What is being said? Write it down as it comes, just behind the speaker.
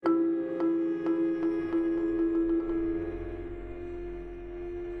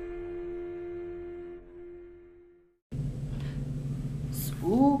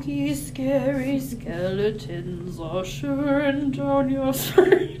scary skeletons ushering down your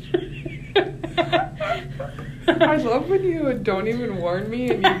street. I love when you don't even warn me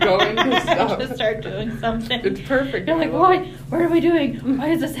and you go into stuff. I just start doing something. It's perfect. You're like, what? What are we doing?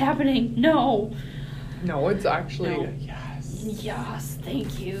 Why is this happening? No. No, it's actually No. yes. Yes,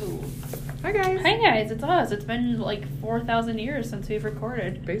 thank you. Hi guys. Hi guys, it's us. It's been like 4,000 years since we've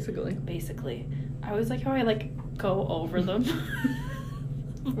recorded. Basically. I always like how I like go over them.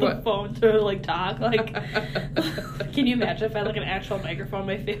 The What? phone to like talk. Like, can you imagine if I had like an actual microphone?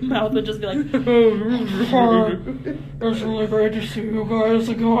 My mouth would just be like, "It's really great to see you guys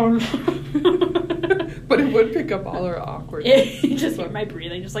again." But it would pick up all our awkward. You just hear my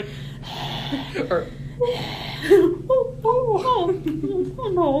breathing, just like, or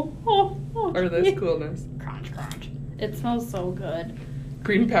or this coolness. Crunch. It smells so good.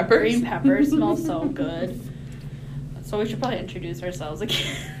 Green peppers. Green pepper smells so good. So we should probably introduce ourselves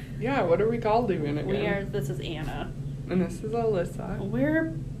again. Yeah, what are we called even again? This is Anna. And this is Alyssa.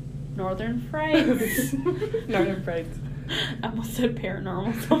 We're Northern Frights. Northern Frights. I almost said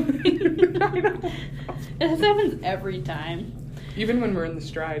paranormal something. I know. This happens every time. Even when we're in the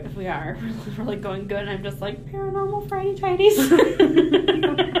stride. If we are. We're like going good and I'm just like, paranormal Frighty Tighties.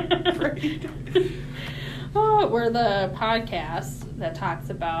 Oh, we're the podcast that talks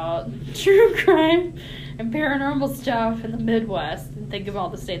about true crime and paranormal stuff in the Midwest. And think of all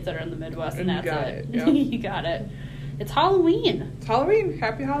the states that are in the Midwest, and that's it. Yep. You got it. It's Halloween. It's Halloween.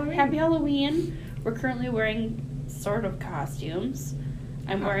 Happy Halloween. Happy Halloween. We're currently wearing sort of costumes.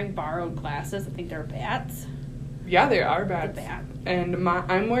 I'm wearing borrowed glasses. I think they're bats. Yeah, they are bats. The bat. And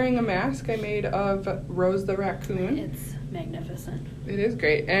I'm wearing a mask I made of Rose the raccoon. It's magnificent. It is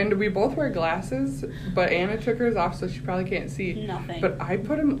great. And we both wear glasses, but Anna took hers off, so she probably can't see. Nothing. But I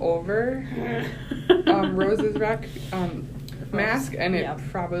put them over Rose's mask, and it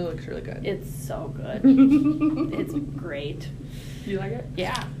probably looks really good. It's so good. It's great. You like it?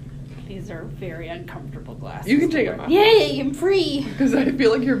 Yeah. These are very uncomfortable glasses. You can take them off. Yay, I'm free. Because I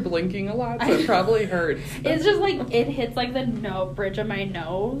feel like you're blinking a lot, so it probably hurts. It's just like, it hits like the bridge of my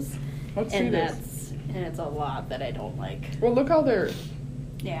nose. Let's see this. And it's a lot that I don't like. Well, look how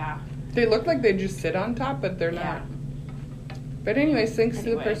Yeah. they look like they just sit on top, but they're not. But anyways, thanks to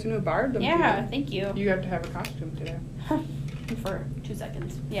the person who borrowed them. Yeah, thank you. You got to have a costume today. For 2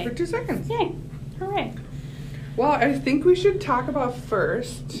 seconds. Yay. For 2 seconds. Yay. Hooray. Well, I think we should talk about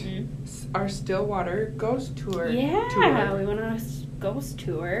first our Stillwater ghost tour. Yeah, we went on a ghost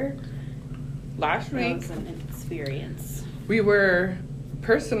tour. Last week. That was an experience. We were,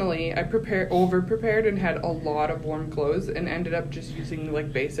 personally, I over-prepared and had a lot of warm clothes and ended up just using,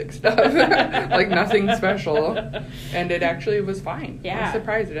 like, basic stuff. Like, nothing special. And it actually was fine. Yeah. I was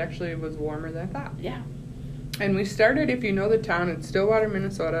surprised. It actually was warmer than I thought. Yeah. And we started, if you know the town, it's Stillwater,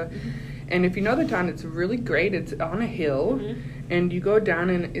 Minnesota. Mm-hmm. And if you know the town, it's really great. It's on a hill. Mm-hmm. And you go down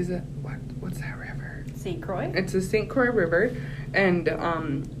and what's that river? St. Croix? It's the St. Croix River. And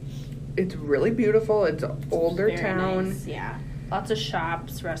it's really beautiful. It's an older town. Nice. Yeah. Lots of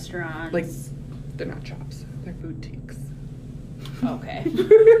shops, restaurants. Like, they're not shops. They're boutiques. Okay.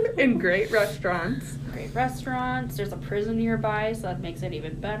 And great restaurants. Great restaurants. There's a prison nearby, so that makes it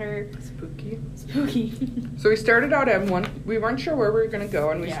even better. Spooky. Spooky. So we started out at we weren't sure where we were going to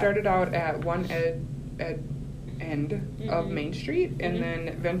go, and we started out at one end of Main Street, and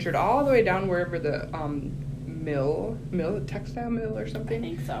then ventured all the way down wherever the textile mill or something. I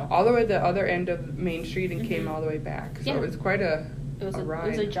think so. All the way to the other end of Main Street and came all the way back. So it was quite a ride.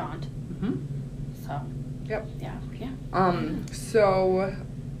 It was a jaunt. So. Yep. Yeah. So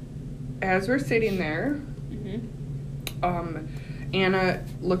as we're sitting there, Anna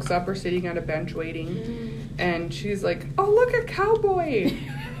looks up. We're sitting at a bench waiting, and she's like, "Oh, look, a cowboy!"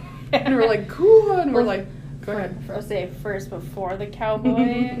 And we're like, "Cool!" And we're like, "Go ahead." I'll say first before the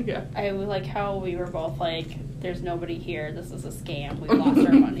cowboy. Yeah. I was like how we were both like, "There's nobody here. This is a scam. We lost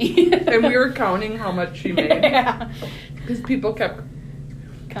our money." And we were counting how much she made. Yeah. Because people kept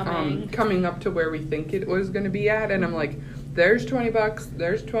coming up to where we think it was going to be at, and I'm like, "There's $20.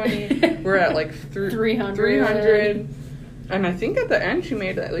 There's 20. We're at like 300. And I think at the end she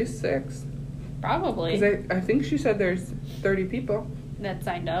made at least 6. Probably. Because I think she said there's 30 people. That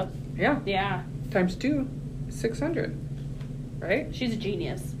signed up. Yeah. Yeah. Times 2, 600. Right? She's a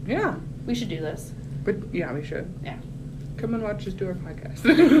genius. Yeah. We should do this. But yeah, we should. Yeah. Come and watch us do our podcast.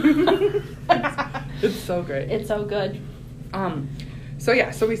 It's so great. It's so good.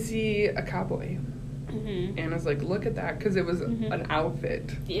 So we see a cowboy. Anna's like, look at that, because it was an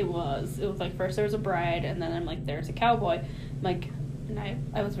outfit. It was like first there was a bride, and then I'm like, there's a cowboy. I'm like, and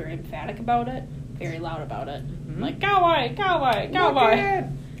I was very emphatic about it, very loud about it. I'm like, cowboy.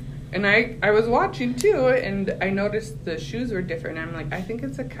 And I was watching too, and I noticed the shoes were different. I'm like, I think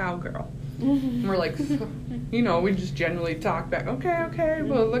it's a cowgirl. And we're like, you know, we just generally talk back. Okay,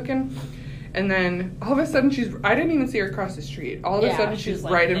 well, looking. And then all of a sudden I didn't even see her across the street. All of a sudden she's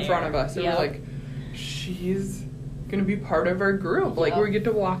like right in front of us. And we're like, she's going to be part of our group. Like, we get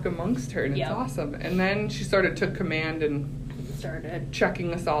to walk amongst her, and it's awesome. And then she took command and started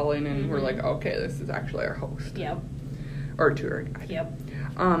checking us all in, and we're like, okay, this is actually our host. Or tour guide.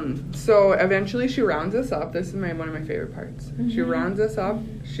 So eventually she rounds us up. This is one of my favorite parts. She rounds us up.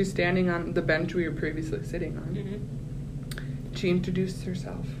 She's standing on the bench we were previously sitting on. She introduced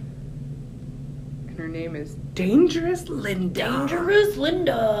herself. And her name is Dangerous Linda. Dangerous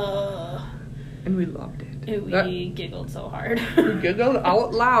Linda. And we loved it. We giggled so hard. We giggled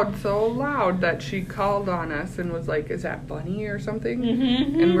out loud, so loud that she called on us and was like, is that funny or something?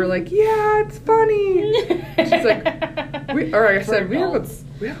 And we're like, yeah, it's funny. She's like, I said, we have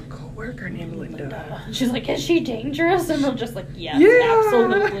a co-worker named Linda. She's like, is she dangerous? And we're just like, yes,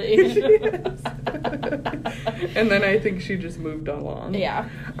 absolutely. She is. And then I think she just moved along. Yeah.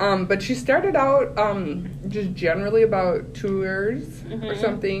 But she started out just generally about tours or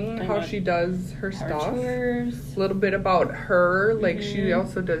something, how she does her stuff. Tours. A little bit about her. Like, she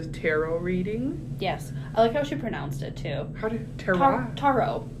also does tarot reading. Yes. I like how she pronounced it, too. How did tarot?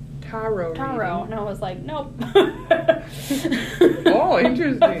 Tarot. And I was like, nope. Oh,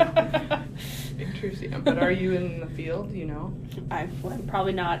 interesting. Interesting. But are you in the field, you know? I'm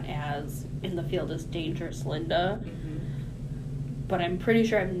probably not as in the field as Dangerous Linda. But I'm pretty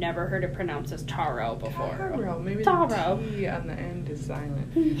sure I've never heard it pronounced as taro before. Taro. Maybe taro. The T on the end is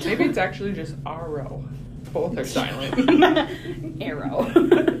silent. Maybe it's actually just aro. Both are silent. Arrow.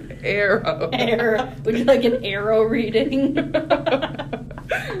 Arrow. Would you like an arrow reading?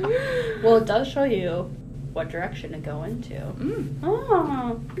 Well, it does show you what direction to go into.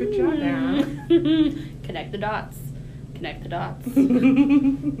 Oh. Good job, Anna. Connect the dots.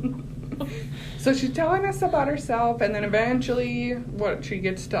 So she's telling us about herself, and then eventually what she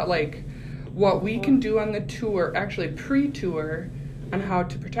gets to, like, what we can do on the tour, actually pre-tour, on how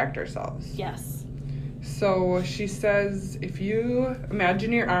to protect ourselves. Yes. So she says, if you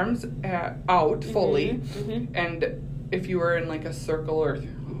imagine your arms out fully, and if you were in like a circle, or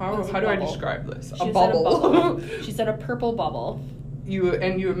how do I describe this? A bubble. She said a purple bubble. You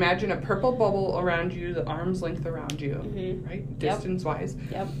imagine a purple bubble around you, the arm's length around you, right? Distance wise.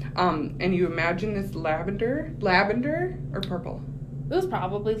 Yep. And you imagine this lavender or purple? It was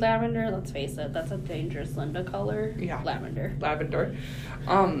probably lavender. Let's face it, that's a Dangerous Linda color. Yeah. Lavender.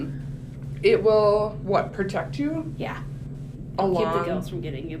 It will protect you? Yeah. Along, keep the ghosts from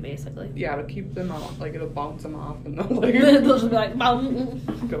getting you, basically. Yeah, it'll keep them out. Like, it'll bounce them off, and they'll just be like,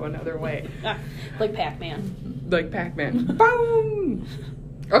 go another way. Like Pac-Man. Boom!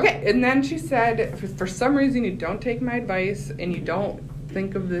 Okay, and then she said, if for some reason you don't take my advice and you don't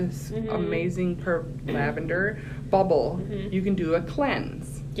think of this amazing lavender bubble, you can do a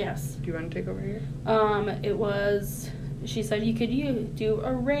cleanse. Yes. Do you want to take over here? She said you could do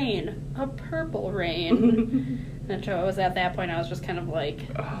a purple rain. And so I was at that point, I was just kind of like,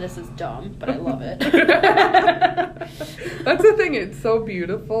 this is dumb, but I love it. That's the thing, it's so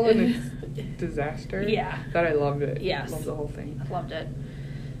beautiful and it's disaster. Yeah. That I love it. Yes. I love the whole thing. I loved it.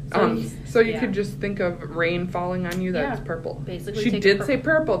 So you could just think of rain falling on you that's purple. Basically, she did say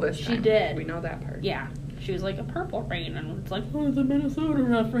purple this time. She did. We know that part. Yeah. She was like, a purple rain, and it's like, oh, it's a Minnesota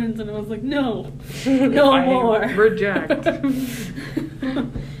reference, and I was like, no. No more. Reject.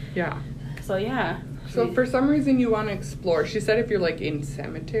 Yeah. So, yeah. So for some reason you want to explore. She said if you're like in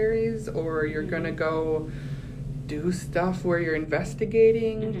cemeteries or you're going to go do stuff where you're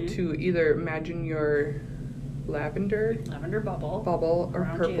investigating, to either imagine your lavender bubble or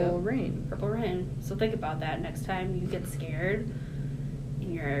purple rain. So think about that next time you get scared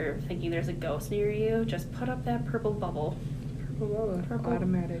and you're thinking there's a ghost near you. Just put up that purple bubble. Purple.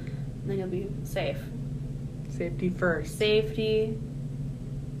 Automatic. And then you'll be safe. Safety first.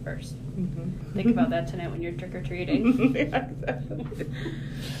 Think about that tonight when you're trick-or-treating. Yeah, exactly.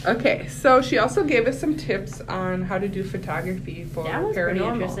 Okay, so she also gave us some tips on how to do photography for that was paranormal. Pretty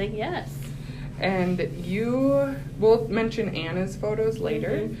interesting, yes. And we'll mention Anna's photos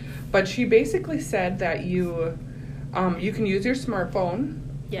later, but she basically said that you can use your smartphone.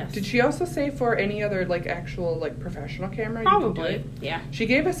 Yes. Did she also say for any other actual professional camera? Probably. You can do it? Yeah. She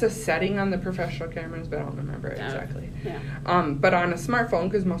gave us a setting on the professional cameras, but I don't remember it exactly. Yeah. But on a smartphone,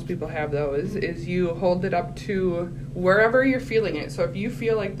 because most people have those, is you hold it up to wherever you're feeling it. So if you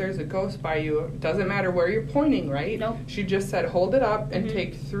feel like there's a ghost by you, it doesn't matter where you're pointing, right? Nope. She just said hold it up and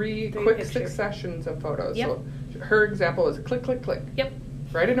take three quick pictures. successions of photos. Yep. So her example is click, click, click. Yep.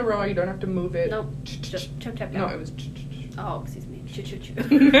 right in a row. You don't have to move it. Nope. Just chip, tap, No, it was. Oh, excuse me. Choo.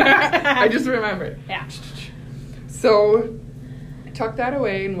 I just remembered. Yeah. So, tuck that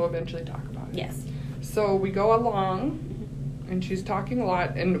away, and we'll eventually talk about it. Yes. So we go along. And she's talking a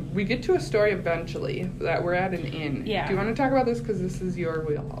lot, and we get to a story eventually that we're at an inn. Yeah. Do you want to talk about this? Because this is your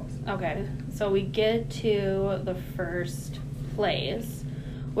wheelhouse. Okay. So we get to the first place.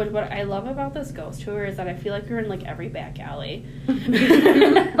 What I love about this ghost tour is that I feel like we're in, like, every back alley.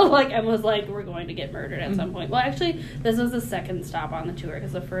 Like, I was like, we're going to get murdered at some point. Well, actually, this was the second stop on the tour,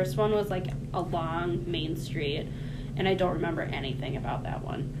 because the first one was, like, along Main Street, and I don't remember anything about that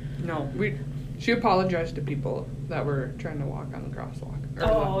one. No, she apologized to people that were trying to walk on the crosswalk.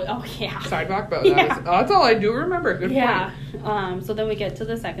 Oh, yeah. Sidewalk, but that's all I do remember. Good point. So then we get to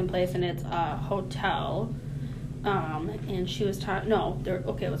the second place, and it's a hotel. And she was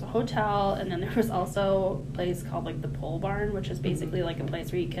it was a hotel, and then there was also a place called, like, the Pole Barn, which is basically like a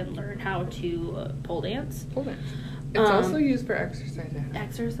place where you can learn how to pole dance. Pole dance. It's also used for exercise.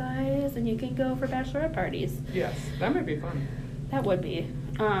 Exercise, and you can go for bachelorette parties. Yes, that might be fun. That would be.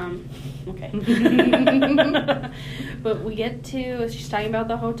 Okay. But we get to, she's talking about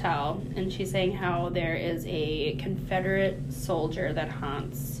the hotel, and she's saying how there is a Confederate soldier that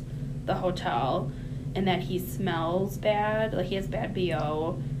haunts the hotel, and that he smells bad, like he has bad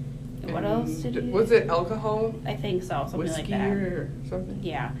BO. And what else did he... Was it alcohol? I think so, something Whiskey like that. Or something?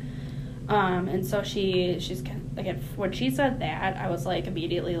 Yeah. And so she's like, when she said that, I was like,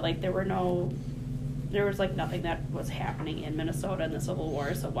 immediately, like, there was, like, nothing that was happening in Minnesota in the Civil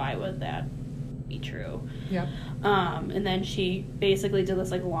War, so why would that be true? Yeah. And then she basically did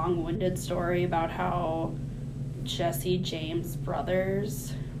this, like, long-winded story about how Jesse James'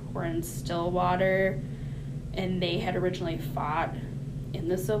 brothers were in Stillwater, and they had originally fought in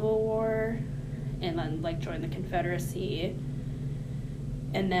the Civil War, and then, like, joined the Confederacy.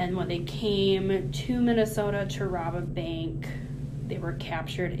 And then when they came to Minnesota to rob a bank, they were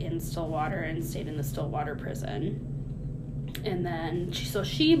captured in Stillwater and stayed in the Stillwater prison. And then,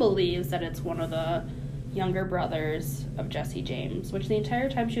 she believes that it's one of the younger brothers of Jesse James, which the entire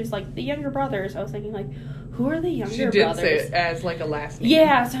time she was like, the younger brothers, I was thinking, like, who are the younger brothers? She did say it as, like, a last name.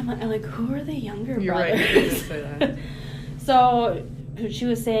 Yeah, so I'm like, who are the younger brothers? You're right, you did say that. So, she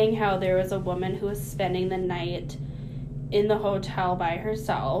was saying how there was a woman who was spending the night in the hotel by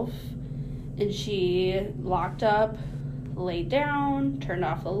herself, and she locked up, laid down, turned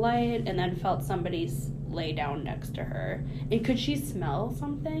off the light, and then felt somebody lay down next to her. And could she smell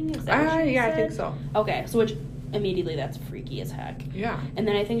something? Is that what she said? I think so. Okay, so which immediately that's freaky as heck. Yeah. And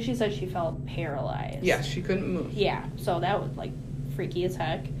then I think she said she felt paralyzed. Yeah, she couldn't move. Yeah, so that was, like, freaky as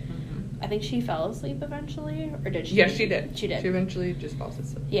heck. I think she fell asleep eventually, or did she? Yeah, she did. She did. She eventually just falls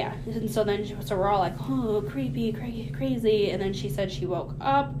asleep. Yeah, and so then, we're all like, oh, creepy, crazy, and then she said she woke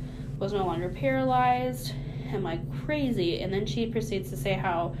up, was no longer paralyzed, and, like, crazy, and then she proceeds to say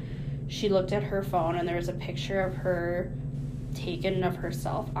how she looked at her phone, and there was a picture of her taken of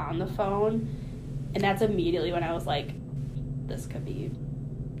herself on the phone, and that's immediately when I was like, this could be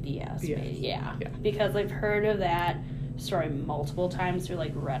BS. Yeah, because I've heard of that story multiple times through,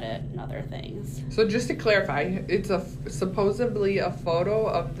 like, Reddit and other things. So just to clarify, it's supposedly a photo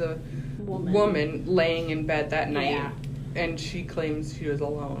of the woman laying in bed that night, and she claims she was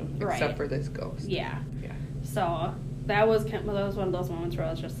alone, except for this ghost. Yeah. So that was one of those moments where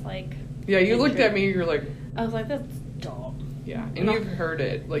I was just like, yeah, you looked at me, you're like, I was like, that's dumb. Yeah, and you've heard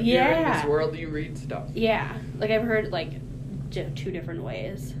it, like, you're in this world, you read stuff. Yeah, like, I've heard, like, two different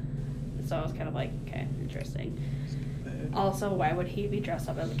ways, so I was kind of like, okay, interesting. Also, why would he be dressed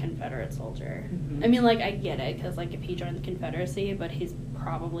up as a Confederate soldier? I mean, like, I get it, because, like, if he joined the Confederacy, but he's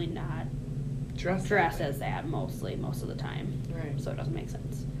probably not dressed as that most of the time. Right. So it doesn't make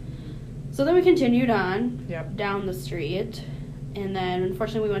sense. So then we continued on down the street, and then,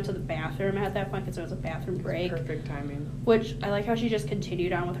 unfortunately, we went to the bathroom at that point, because there was a bathroom break. Perfect timing. Which, I like how she just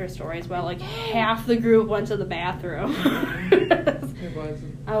continued on with her stories while, like, half the group went to the bathroom. It was.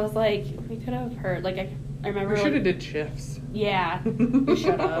 I was like, we could have heard, like, I remember. We should have did shifts. Yeah, we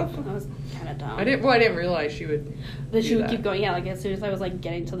should have. I was kind of dumb. I didn't realize she would. She would keep going. Yeah, like, as soon as I was, like,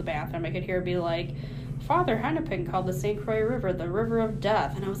 getting to the bathroom, I could hear her be like, Father Hennepin called the St. Croix River the River of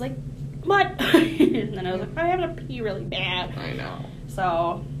Death, and I was like, what? And then I was like, I have to pee really bad. I know.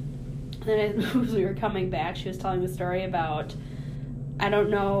 So then as we were coming back, she was telling the story about, I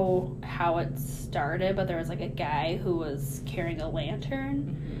don't know how it started, but there was, like, a guy who was carrying a lantern.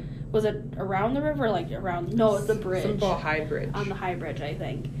 Mm-hmm. Was it around the river, like around? No, it's the bridge. Simple High Bridge. On the High Bridge, I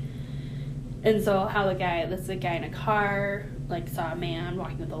think. And so how this guy in a car, like, saw a man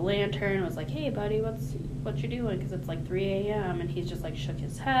walking with a lantern, was like, hey, buddy, what's what you doing? Because it's like 3 a.m. And he's just like shook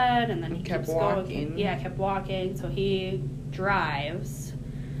his head, and then he kept keeps walking. Going. Yeah, kept walking. So he drives,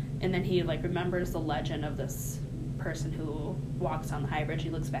 and then he like remembers the legend of this person who walks on the high bridge. He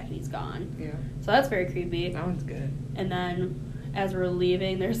looks back and he's gone. Yeah. So that's very creepy. That one's good. And then as we're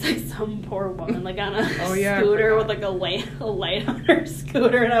leaving, there's like some poor woman like on a yeah, scooter with like a light on her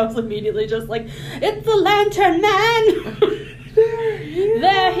scooter, and I was immediately just like, it's the Lantern Man.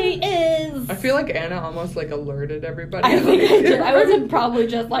 There he is. I feel like Anna almost like alerted everybody. I think I did. I wasn't probably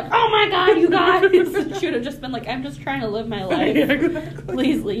just like, oh my god, you guys. She would have just been like, I'm just trying to live my life. Yeah, exactly.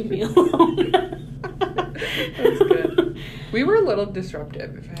 Please leave me alone. That's good. We were a little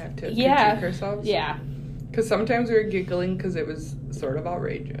disruptive, if I have to critique ourselves. Yeah. Because sometimes we were giggling because it was sort of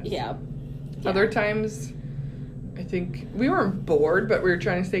outrageous. Yeah. Other times, I think we weren't bored, but we were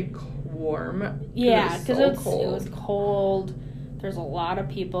trying to stay warm. Yeah, because it was cold. There's a lot of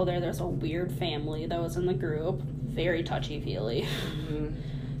people there. There's a weird family that was in the group. Very touchy-feely. Mm-hmm.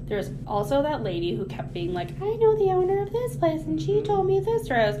 There's also that lady who kept being like, I know the owner of this place, and she told me this.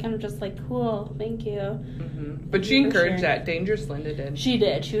 Or I was kind of just like, cool, thank you. Mm-hmm. But she encouraged that. Dangerous Linda did. She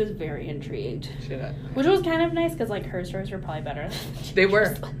did. She was very intrigued. She did. Which was kind of nice, because like her stories were probably better than they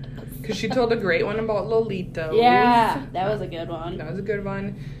were. Because she told a great one about Lolita. Yeah, that was a good one. That was a good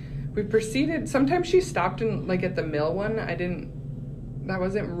one. We proceeded. Sometimes she stopped in, like, at the mill one. That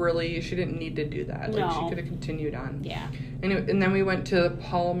wasn't really, she didn't need to do that. Like, she could have continued on. Yeah. And then we went to the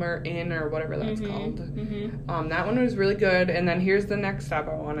Palmer Inn, or whatever that's called. Mm-hmm. That one was really good. And then here's the next stop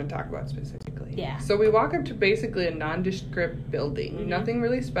I want to talk about specifically. Yeah. So we walk up to basically a nondescript building. Mm-hmm. Nothing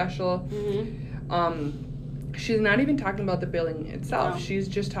really special. Mm-hmm. She's not even talking about the building itself. No. She's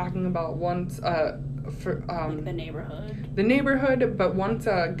just talking about like the neighborhood. The neighborhood, but once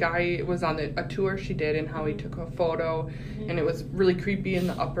a guy was on a tour she did, and how he took a photo, and it was really creepy in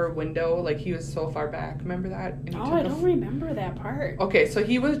the upper window, like he was so far back. Remember that? And I don't remember that part. Okay, so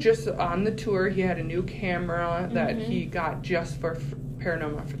he was just on the tour. He had a new camera that he got just for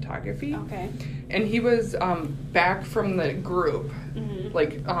paranormal photography. Okay. And he was back from the group,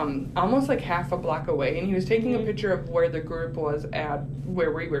 like almost like half a block away, and he was taking a picture of where the group was at,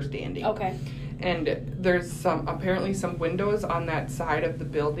 where we were standing. Okay. And there's apparently some windows on that side of the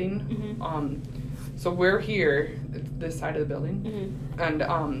building. So we're here, this side of the building, and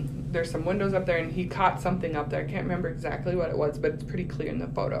there's some windows up there, and he caught something up there. I can't remember exactly what it was, but it's pretty clear in the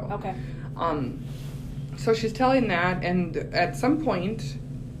photo. Okay. So she's telling that, and at some point,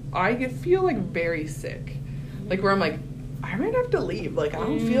 I feel like very sick, like where I'm like, I might have to leave. Like, I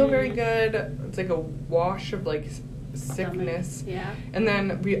don't feel very good. It's like a wash of like sickness. Yeah. And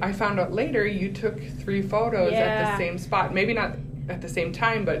then I found out later you took 3 photos at the same spot. Maybe not at the same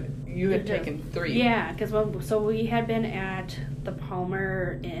time, but you had taken 3. Yeah, because we had been at the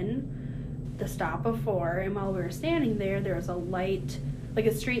Palmer Inn, the stop before, and while we were standing there was a light, like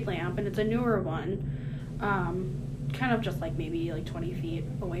a street lamp, and it's a newer one, kind of just like maybe like 20 feet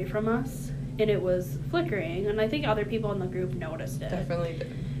away from us, and it was flickering, and I think other people in the group noticed it. Definitely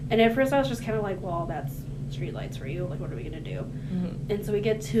did. And at first I was just kind of like, well, that's street lights for you, like what are we gonna do? And so we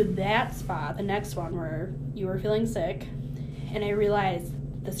get to that spot, the next one where you were feeling sick, and I realized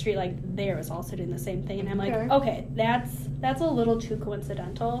the street light there was also doing the same thing, and I'm like, okay, that's a little too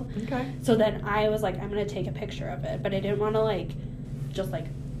coincidental. Okay. So then I was like, I'm gonna take a picture of it, but I didn't want to like just like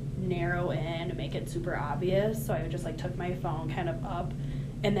narrow in and make it super obvious, so I just like took my phone kind of up,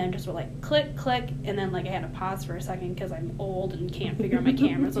 and then just went like click, click, and then like I had to pause for a second because I'm old and can't figure out my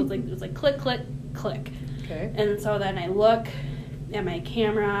camera, so it was like click, click, click. Okay. And so then I look at my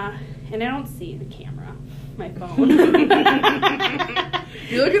camera, and I don't see the camera, my phone.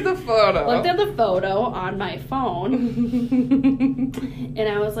 You look at the photo. Looked at the photo on my phone, and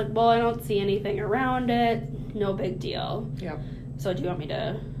I was like, well, I don't see anything around it. No big deal. Yep. So do you want me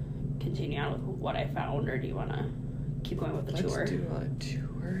to continue on with what I found, or do you want to keep going with the tour? Let's do a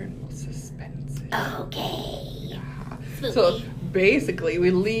tour and we'll suspense it. Okay. Yeah. So basically,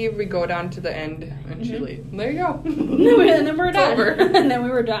 we leave, we go down to the end, and she leaves. There you go. And then we're done. Over. And then we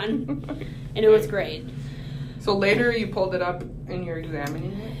were done. And it was great. So later you pulled it up and you're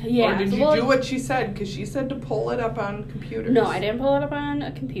examining it? Yeah. Or did you do what she said? Because she said to pull it up on computers. No, I didn't pull it up on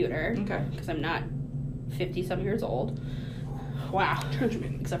a computer. Okay. Because I'm not 50-some years old. Wow.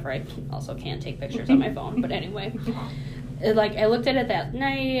 Judgment. Except for I also can't take pictures on my phone. But anyway. I looked at it that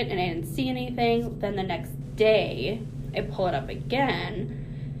night and I didn't see anything. Then the next day, I pull it up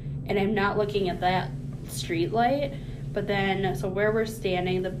again. And I'm not looking at that street light. But then, so where we're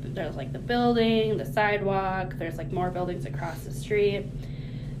standing, there's like the building, the sidewalk, there's like more buildings across the street.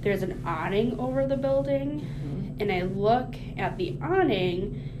 There's an awning over the building, and I look at the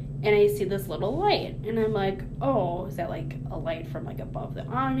awning, And I see this little light, and I'm like, oh, is that like a light from like above the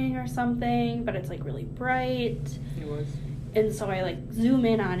awning or something? But it's like really bright. It was. And so I like zoom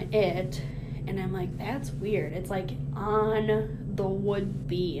in on it, and I'm like, that's weird. It's like on the wood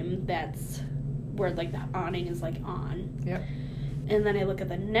beam that's where like the awning is like on. Yep. And then I look at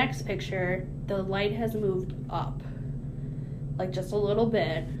the next picture, the light has moved up. Like just a little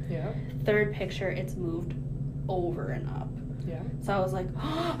bit. Yeah. Third picture, it's moved over and up. Yeah. So I was like,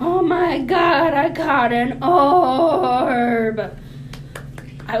 oh my God, I caught an orb.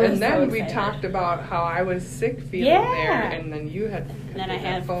 And then we talked about how I was sick feeling there, and then you had. And then I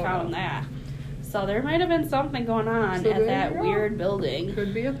had found that. So there might have been something going on at that weird building.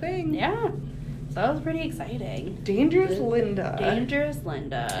 Could be a thing. Yeah. So that was pretty exciting. Dangerous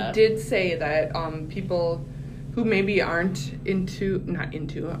Linda did say that people who maybe aren't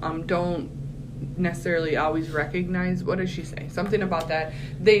don't necessarily always recognize, what does she say? Something about that.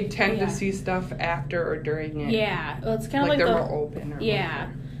 They tend to see stuff after or during it. Yeah. Well, it's kind of like they're more open. Or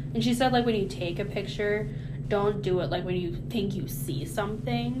whatever. And she said, like, when you take a picture, don't do it like when you think you see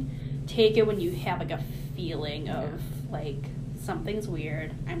something. Take it when you have like a feeling of like something's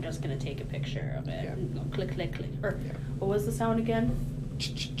weird. I'm just gonna take a picture of it. And go click, click, click. Or what was the sound again?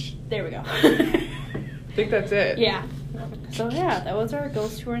 There we go. I think that's it. Yeah. So yeah, that was our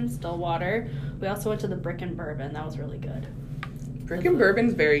ghost tour in Stillwater. We also went to the Brick and Bourbon. That was really good. Brick and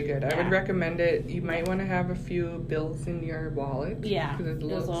Bourbon's very good. I would recommend it. You might want to have a few bills in your wallet. Yeah. Because it's a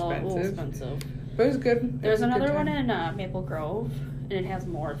little expensive. But it was good. There's another one in Maple Grove, and it has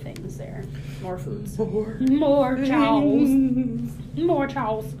more things there. More foods. More chows. More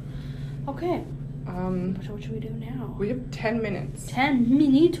chows. Okay. What should we do now? We have 10 minutes. 10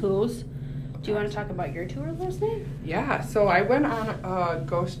 minutos. Do you want to talk about your tour last night? Yeah, so I went on a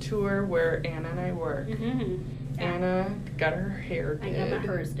ghost tour where Anna and I work. Mm-hmm. Yeah. Anna got her hair did. I got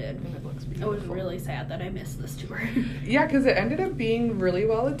hers did. And it looks beautiful. I was really sad that I missed this tour. Yeah, because it ended up being really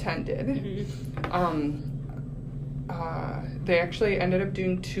well attended. Mm-hmm. They actually ended up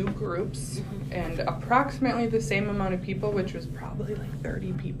doing 2 groups and approximately the same amount of people, which was probably like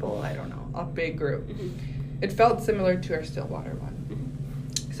 30 people. I don't know, a big group. Mm-hmm. It felt similar to our Stillwater one.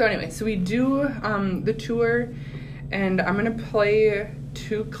 So anyway, so we do the tour, and I'm going to play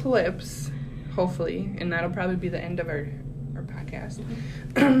 2 clips, hopefully, and that'll probably be the end of our podcast.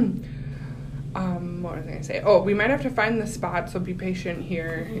 What was I going to say? Oh, we might have to find the spot, so be patient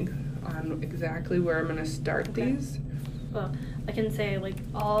here on exactly where I'm going to start these. Well, I can say, like,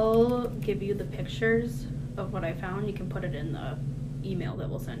 I'll give you the pictures of what I found. You can put it in the email that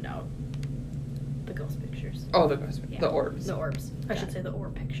we'll send out. The ghost pictures. Oh, the ghost. Yeah. The orbs. The orbs. I should say the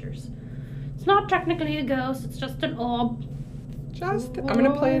orb pictures. It's not technically a ghost. It's just an orb. I'm going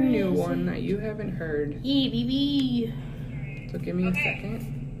to play a new one that you haven't heard. EVV. So give me a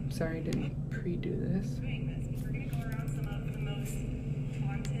second. Sorry, I didn't pre-do this. We're going to go around some of the most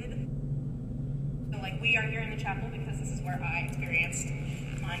haunted. So, like, we are here in the chapel because this is where I experienced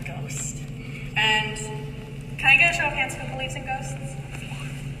my ghost. And can I get a show of hands who believes in ghosts?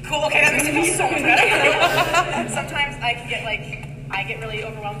 Cool, okay, that makes me feel so much better. Sometimes I get really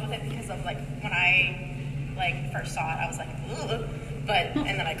overwhelmed with it because of, like, when I, first saw it, I was like, ugh. But,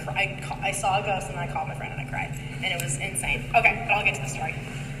 and then I saw a ghost, and then I called my friend, and I cried. And it was insane. Okay, but I'll get to the story.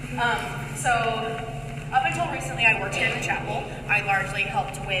 So, up until recently, I worked here in the chapel. I largely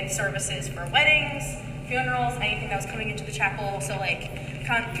helped with services for weddings, funerals, anything that was coming into the chapel. So, like,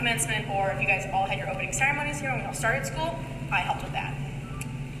 commencement, or if you guys all had your opening ceremonies here when we all started school, I helped with that.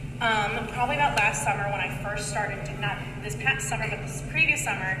 Probably about last summer when I first started, not this past summer, but this previous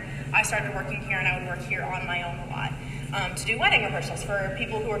summer, I started working here, and I would work here on my own a lot to do wedding rehearsals for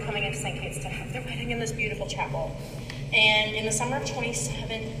people who were coming into St. Kate's to have their wedding in this beautiful chapel. And in the summer of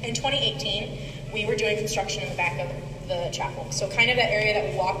 2018, we were doing construction in the back of the chapel. So kind of that area that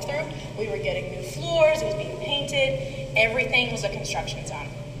we walked through, we were getting new floors, it was being painted, everything was a construction zone.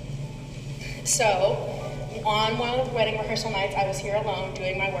 So, on one of the wedding rehearsal nights, I was here alone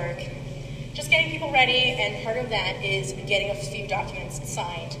doing my work, just getting people ready, and part of that is getting a few documents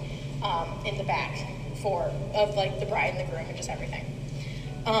signed in the back of the bride and the groom and just everything.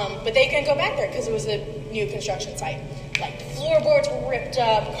 But they couldn't go back there because it was a new construction site. Like, the floorboards were ripped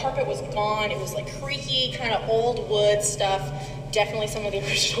up, carpet was gone, it was like creaky, kind of old wood stuff, definitely some of the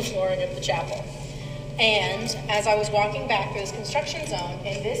original flooring of the chapel. And as I was walking back through this construction zone,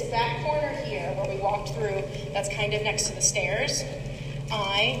 in this back corner here, where we walked through, that's kind of next to the stairs,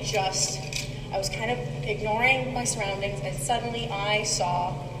 I was kind of ignoring my surroundings, and suddenly I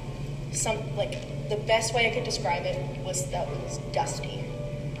saw the best way I could describe it was that it was dusty.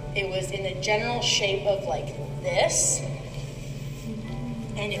 It was in the general shape of like this,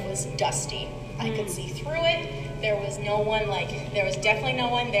 and it was dusty. I could see through it. There was definitely no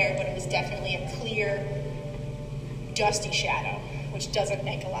one there, but it was definitely a clear, dusty shadow, which doesn't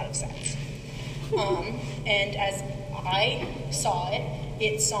make a lot of sense. And as I saw it,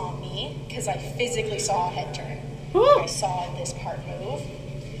 it saw me, because I physically saw a head turn. I saw this part move,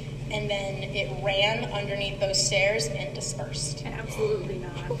 and then it ran underneath those stairs and dispersed. Absolutely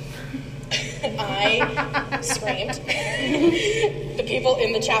not. I screamed. The people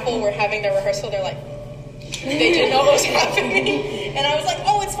in the chapel were having their rehearsal. They're like, they didn't know what was happening, and I was like,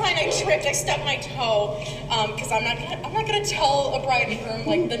 "Oh, it's fine. I tripped. I stubbed my toe." Because I'm not gonna tell a bride and groom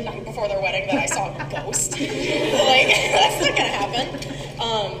like the night before their wedding that I saw a ghost. Like, that's not gonna happen.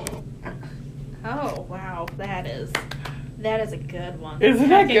 Oh wow, that is a good one. Isn't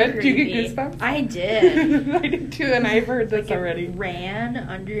that good? Did you get goosebumps? I did. I did too, and I've heard this already. Ran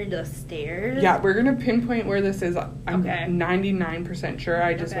under the stairs. Yeah, we're gonna pinpoint where this is. I'm okay. 99% sure.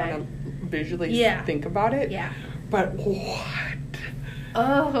 I just want to visually think about it. Yeah. But what?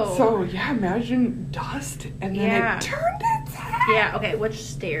 Oh. So yeah, imagine dust, and then it turned its head. Yeah. Okay. Which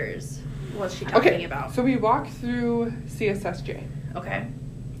stairs was she talking about? So we walked through CSSJ. Okay.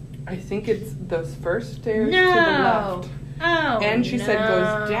 I think it's those first stairs to the left. Oh, and she said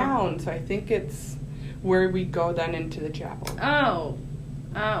goes down, so I think it's where we go then into the chapel. Oh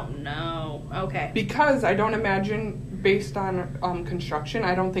no. Okay. Because I don't imagine, based on construction,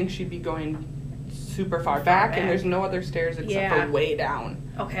 I don't think she'd be going super far back, and there's no other stairs except for way down.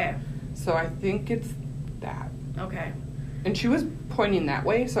 Okay. So I think it's that. Okay. And she was pointing that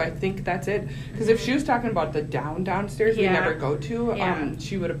way, so I think that's it. Because if she was talking about the downstairs we never go to,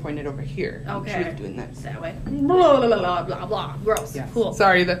 she would have pointed over here. Okay. She was doing this. That way. Blah, blah, blah, blah, blah. Gross. Yes. Cool.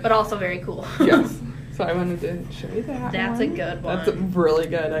 Sorry. But also very cool. Yes. So I wanted to show you that. That's a good one. That's really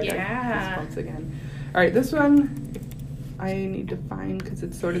good. I got goosebumps again. All right, this one I need to find because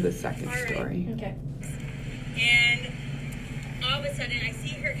it's sort of the second story. Okay. And all of a sudden, I see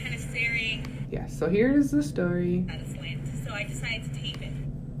her kind of staring. Yes. So here's the story. At a slant. So I decided to tape it.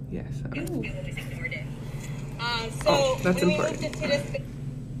 Yes. I always ignored it. That's when important. we moved into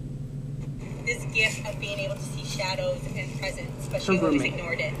this gift of being able to see shadows and presence, but she always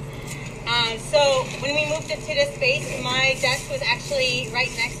ignored it. So when we moved into this space, my desk was actually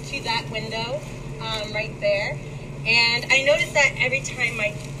right next to that window, right there. And I noticed that every time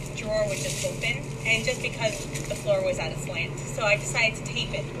my drawer would just open, and just because the floor was at a slant. So I decided to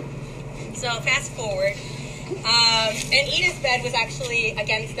tape it. So fast forward, and Edith's bed was actually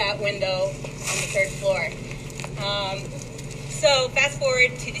against that window on the 3rd floor. So fast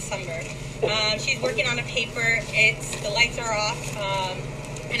forward to December. She's working on a paper. The lights are off,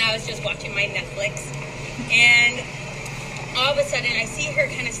 and I was just watching my Netflix. And all of a sudden, I see her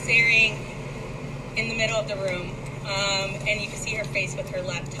kind of staring in the middle of the room, and you can see her face with her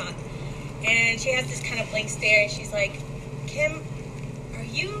laptop. And she has this kind of blank stare, and she's like, "Kim, are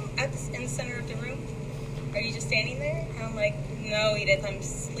you in the center of the room? Are you just standing there?" And I'm like, "No, Edith, I'm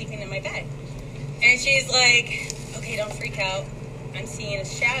sleeping in my bed." And she's like, "Okay, don't freak out. I'm seeing a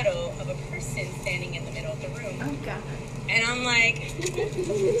shadow of a person standing in the middle of the room." Oh, God. And I'm like,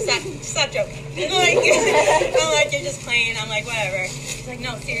 stop joking. I'm like, "You're just playing." I'm like, "Whatever." She's like,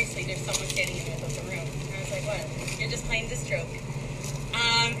 "No, seriously, there's someone standing in the middle of the room." And I was like, "What? You're just playing this joke."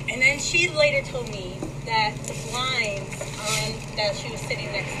 And then she later told me that the blinds that she was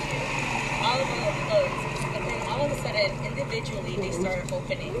sitting next to, all of them were closed. But then all of a sudden, individually, they started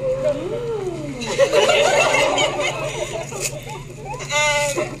opening.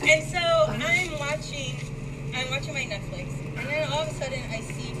 And so I'm watching my Netflix, and then all of a sudden I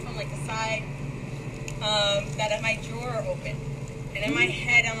see from like the side that my drawer opened, and in my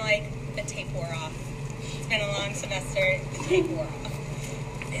head I'm like, the tape wore off. It's been a long semester, the tape wore off.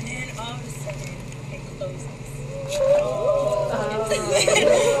 And then all of a sudden it closes.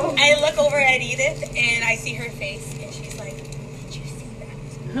 I look over at Edith and I see her face, and she's like, "Did you see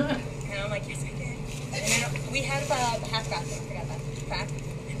that?" And I'm like, "Yes, I did." And then we had about a half bathroom, I forgot that fact,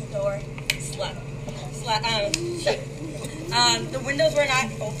 and the door shut. The windows were not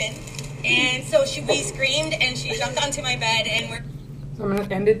open, and so we screamed, and she jumped onto my bed, and So I'm going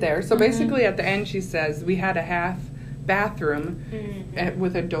to end it there. So basically at the end she says, we had a half bathroom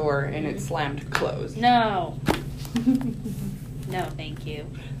with a door, and it slammed closed. No. No, thank you.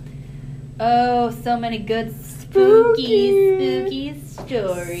 Oh, so many good spooky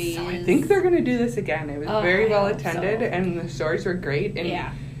stories. So I think they're going to do this again. It was very well attended, and the stories were great.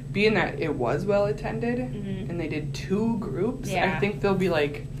 And being that it was well attended, and they did 2 groups, I think they'll be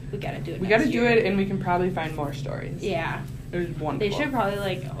like, we got to do it. We got to do it, and we can probably find more stories. Yeah. It was wonderful. They should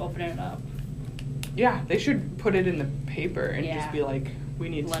probably open it up. Yeah, they should put it in the paper and just be like, We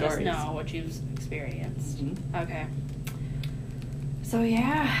need let stories. us know what you've experienced. Mm-hmm. Okay. So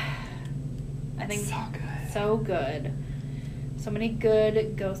yeah, I think so good. So good. So many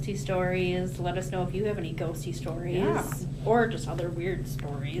good ghosty stories. Let us know if you have any ghosty stories. Yeah. Or just other weird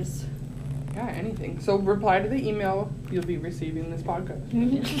stories. Yeah, anything. So reply to the email. You'll be receiving this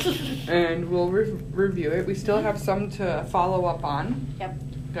podcast. And we'll review it. We still have some to follow up on. Yep.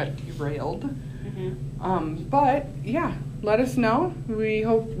 Got derailed. Mm-hmm. But, yeah. Let us know. We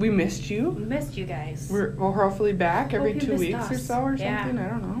hope we missed you. We missed you guys. We're hopefully back every 2 weeks us. or so or something. Yeah. I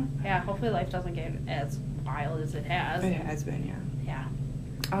don't know. Yeah, hopefully life doesn't get as wild as it has. It has been, yeah.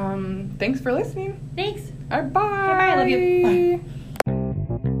 Yeah. Thanks for listening. Thanks. All right, bye. Okay, bye. I love you. Bye.